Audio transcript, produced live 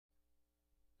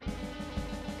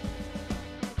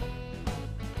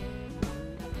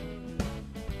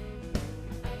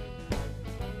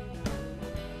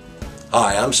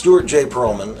Hi, I'm Stuart J.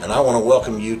 Perlman, and I want to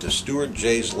welcome you to Stuart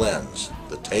J's Lens,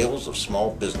 the tales of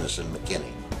small business in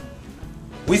McKinney.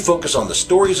 We focus on the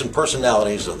stories and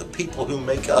personalities of the people who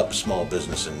make up small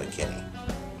business in McKinney.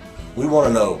 We want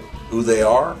to know who they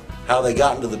are, how they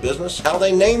got into the business, how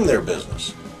they named their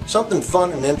business. Something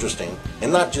fun and interesting,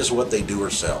 and not just what they do or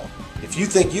sell. If you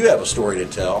think you have a story to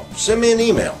tell, send me an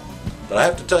email. But I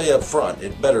have to tell you up front,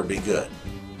 it better be good.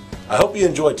 I hope you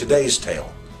enjoyed today's tale.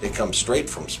 It comes straight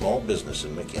from small business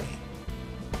in McKinney.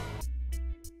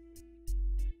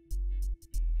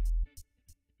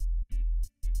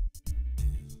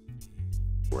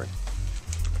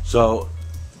 So,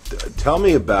 tell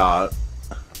me about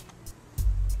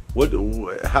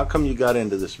how come you got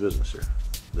into this business here,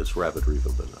 this rapid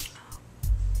refill business?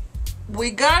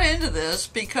 We got into this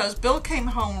because Bill came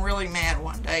home really mad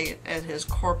one day at his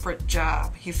corporate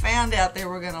job. He found out they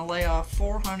were going to lay off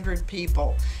 400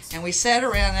 people, and we sat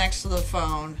around next to the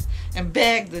phone and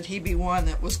begged that he be one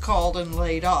that was called and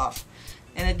laid off.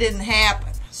 And it didn't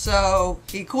happen, so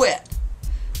he quit.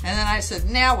 And then I said,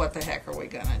 now what the heck are we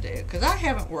going to do? Because I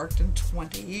haven't worked in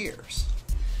 20 years.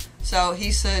 So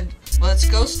he said, let's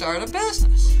go start a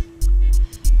business.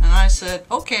 And I said,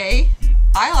 okay,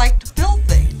 I like to build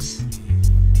things.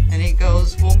 And he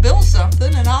goes, well, build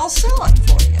something and I'll sell it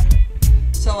for you.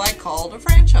 So I called a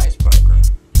franchise broker.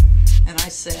 And I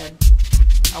said,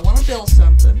 I want to build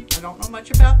something. I don't know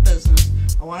much about business.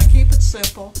 I want to keep it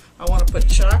simple. I want to put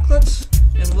chocolates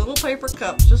in little paper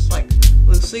cups, just like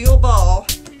Lucille Ball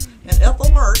and Ethel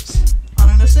Mertz on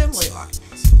an assembly line.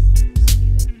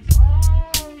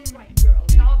 All right,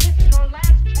 girls. Now this is your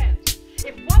last chance.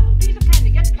 If one piece of candy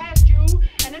gets past you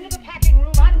and into the packing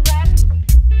room unwrapped,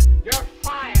 you're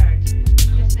fired.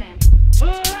 Yes, ma'am.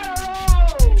 Let her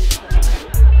roll!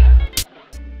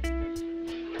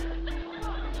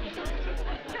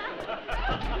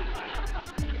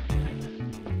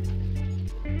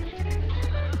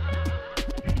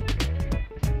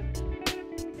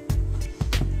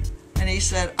 And he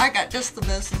said, I got just the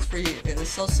business for you. It is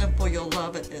so simple, you'll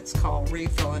love it. It's called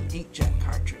refilling inkjet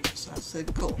cartridges. I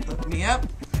said, cool, hook me up.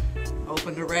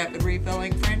 Opened a rapid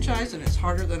refilling franchise, and it's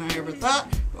harder than I ever thought,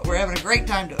 but we're having a great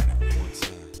time doing it.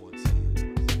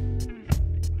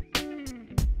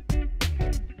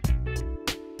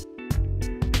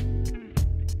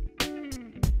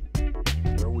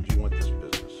 Where would you want this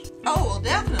business? Oh, well,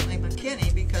 definitely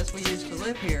McKinney, because we used to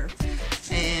live here,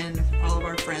 and all of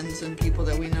our friends and people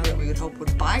that we know that we would hope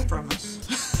would buy from us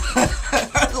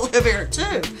live here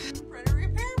too. Printer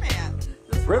repairman.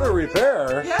 Printer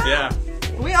repair? Yeah.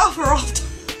 We offer all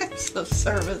types of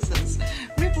services.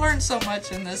 We've learned so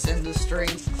much in this industry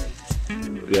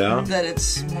that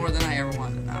it's more than I ever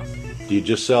wanted to know. Do you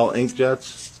just sell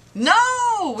inkjets?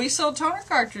 No! We sell toner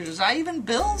cartridges. I even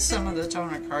build some of the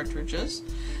toner cartridges.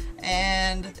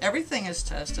 And everything is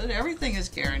tested, everything is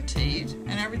guaranteed,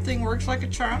 and everything works like a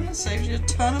charm and saves you a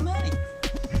ton of money.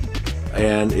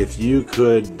 And if you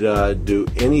could do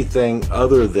anything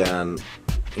other than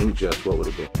inkjets, what would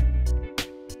it be?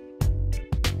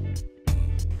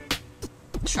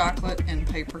 Chocolate and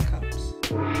paper cups.